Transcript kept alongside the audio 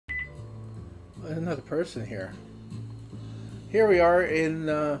Another person here. Here we are in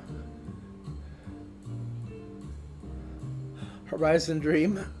Horizon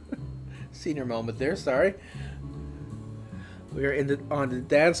Dream. Senior moment there, sorry. We are on the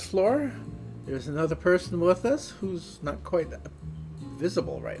dance floor. There's another person with us who's not quite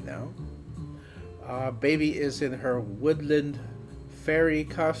visible right now. Baby is in her woodland fairy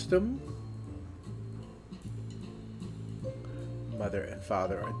costume. Mother and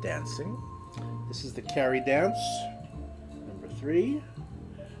father are dancing. This is the carry dance, number 3.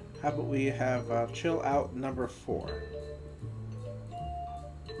 How about we have chill out number 4?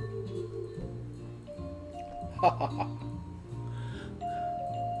 Ha ha ha.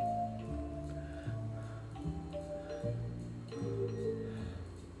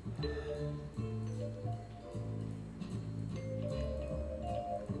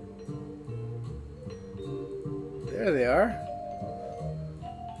 There they are.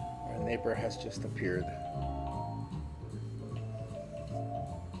 Our neighbor has just appeared.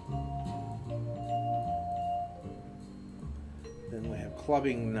 Then we have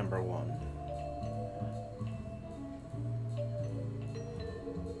clubbing number 1.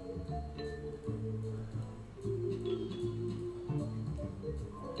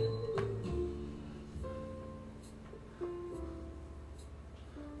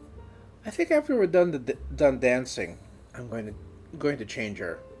 I think after we're done dancing, I'm going to change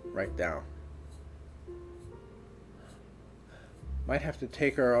her right now. Might have to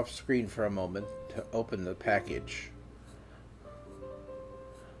take her off screen for a moment to open the package.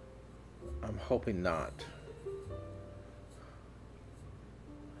 I'm hoping not.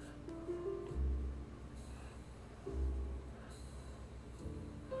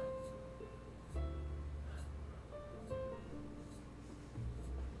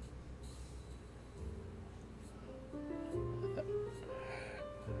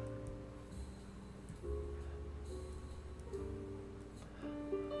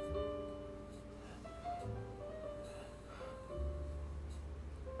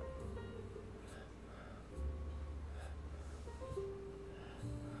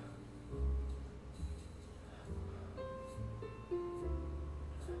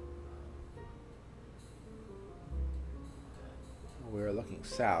 We're looking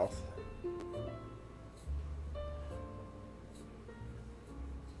south.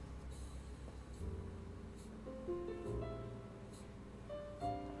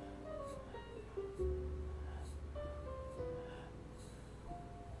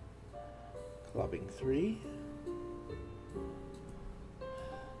 Clubbing 3.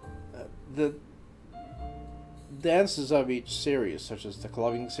 The dances of each series, such as the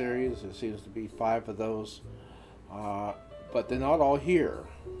clubbing series, there seems to be 5 of those, but they're not all here.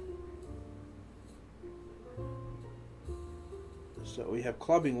 So we have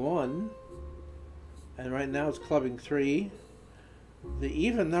clubbing 1, and right now it's clubbing 3. The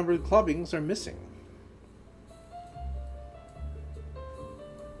even numbered clubbings are missing.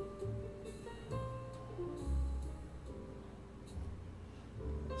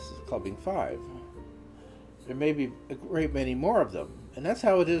 This is clubbing 5. There may be a great many more of them, and that's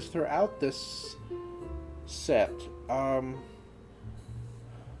how it is throughout this set.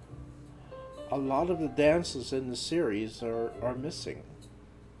 A lot of the dances in the series are missing.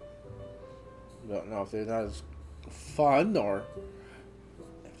 I don't know if they're not as fun, or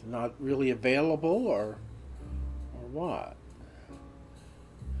if they're not really available, or what.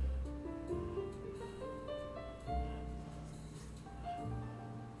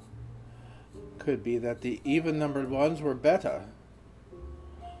 Could be that the even numbered ones were better.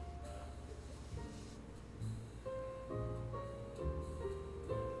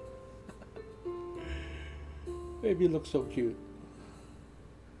 Baby looks so cute.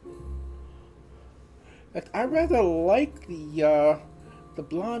 I rather like the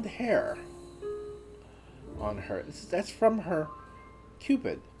blonde hair on her. That's from her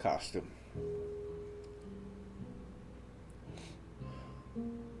Cupid costume.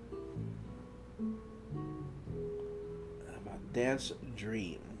 How about Dance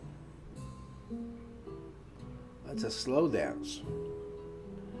Dream? That's a slow dance.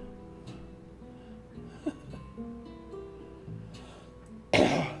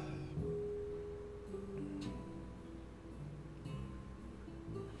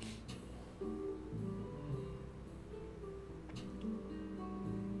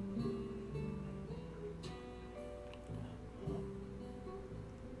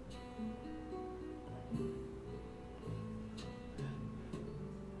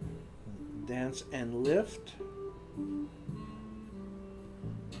 Dance and lift.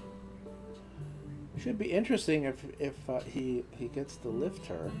 Should be interesting if he gets to lift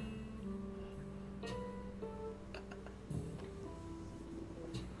her.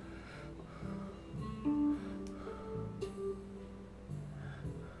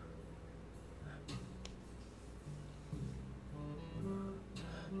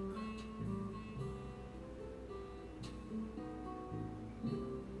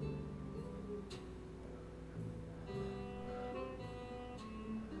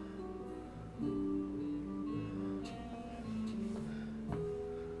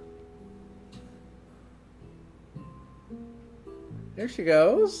 There she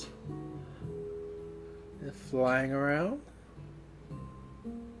goes. Flying around.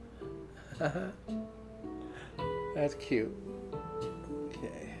 That's cute.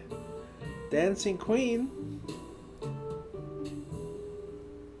 Okay. Dancing Queen.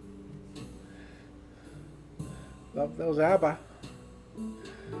 Love those ABBA.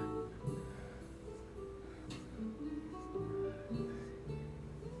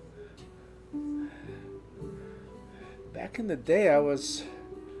 Back in the day, I was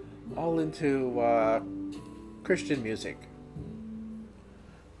all into Christian music.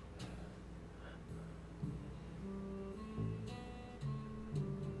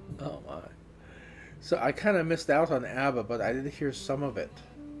 Oh my. So I kind of missed out on ABBA, but I did hear some of it.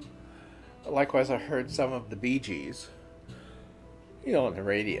 Likewise, I heard some of the Bee Gees. You know, on the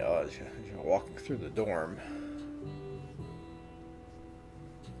radio as you're walking through the dorm.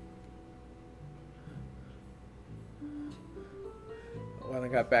 When I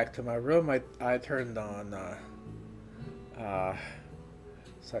got back to my room, I turned on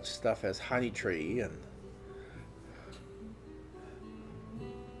such stuff as Honey Tree and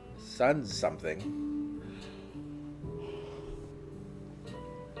Sun something.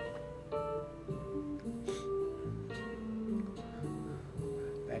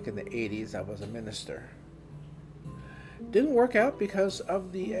 Back in the 80s, I was a minister. Didn't work out because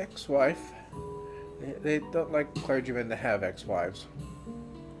of the ex-wife. They don't like clergymen to have ex-wives.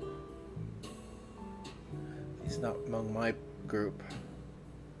 He's not among my group.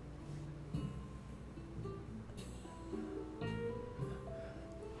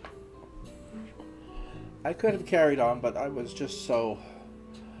 I could have carried on, but I was just so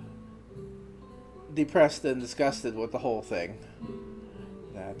depressed and disgusted with the whole thing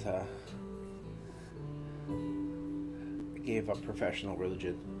that I gave up professional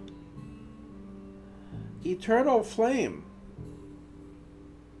religion. Eternal Flame.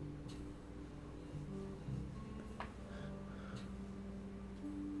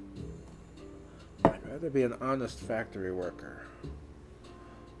 I'd rather be an honest factory worker.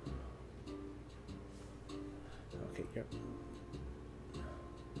 Okay,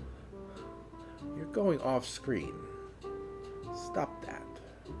 you're going off screen. Stop that.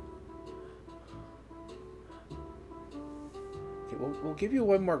 Okay, we'll give you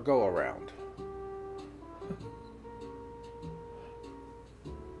one more go around.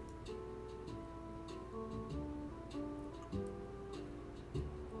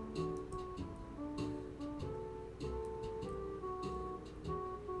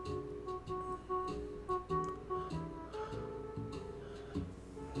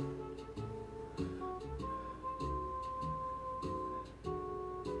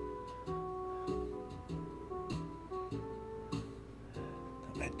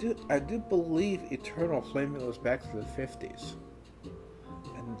 I do believe Eternal Flame goes back to the 50s.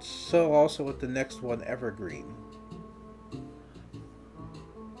 And so also with the next one, Evergreen.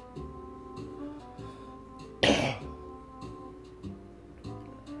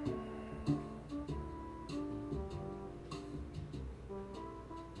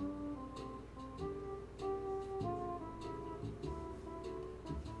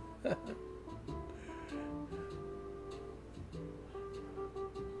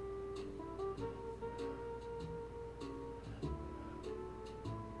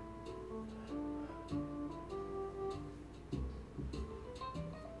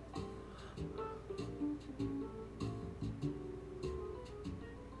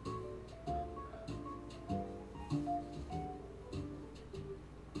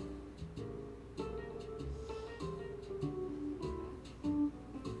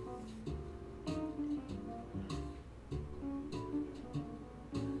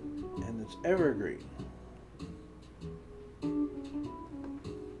 Evergreen.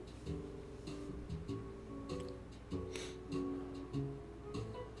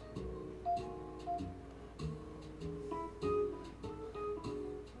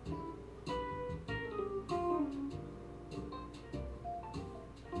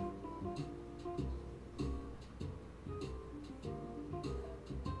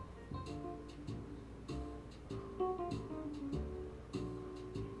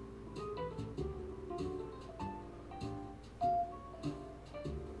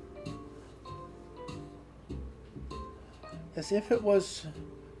 As if it was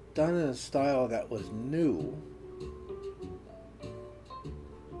done in a style that was new.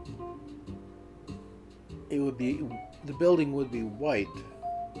 It would be, the building would be white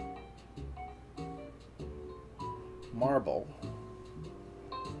marble,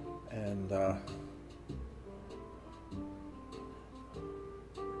 and I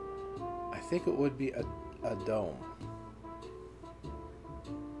think it would be a dome.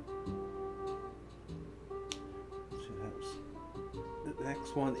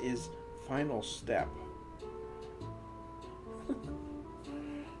 next one is Final Step.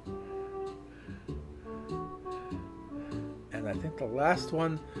 And I think the last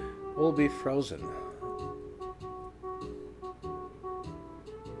one will be Frozen.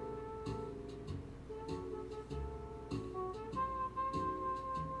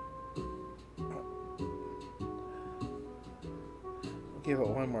 Give it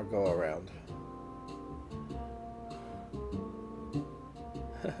one more go around.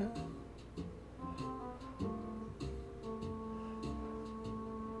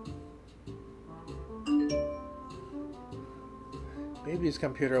 Maybe his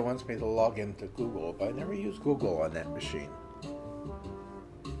computer wants me to log into Google, but I never use Google on that machine.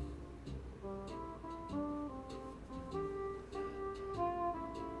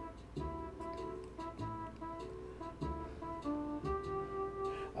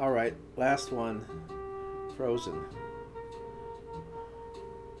 Alright, last one, Frozen.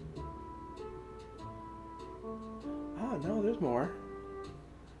 Oh, no, there's more.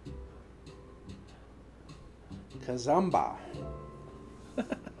 Kazamba.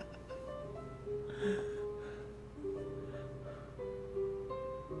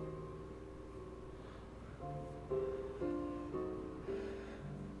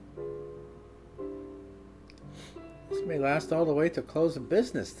 This may last all the way to close of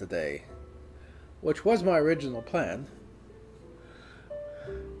business today, which was my original plan.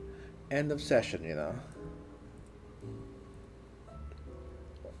 End of session, you know.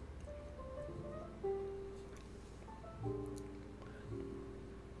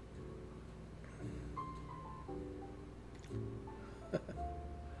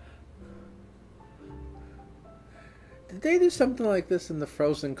 Did they do something like this in the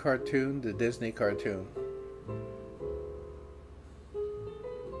Frozen cartoon, the Disney cartoon?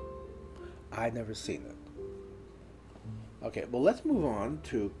 I've never seen it. Okay, well, let's move on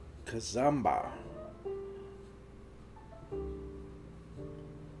to Kazamba.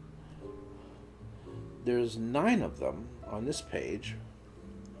 There's 9 of them on this page.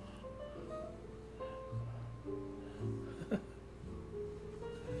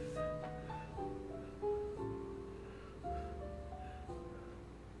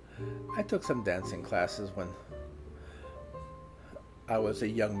 I took some dancing classes when I was a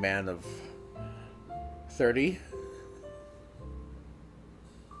young man of 30.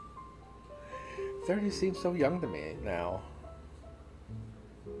 30 seems so young to me now.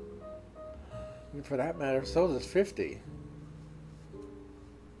 And for that matter, so does 50.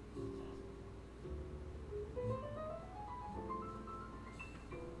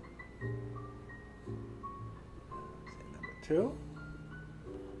 Number 2.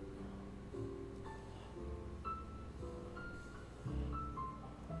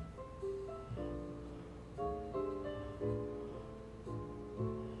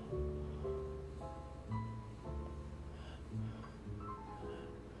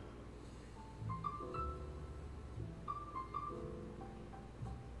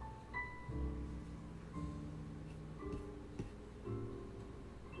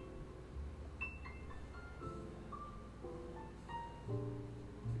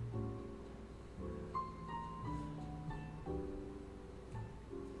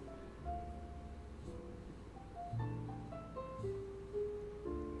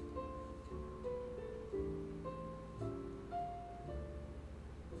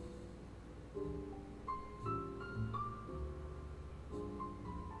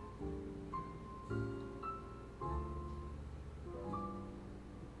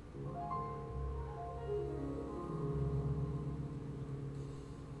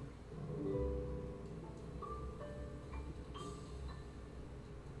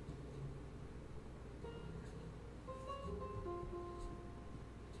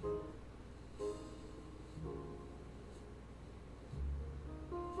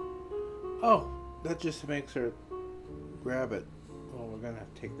 Oh, that just makes her grab it. Oh, we're gonna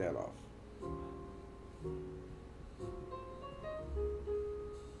have to take that off.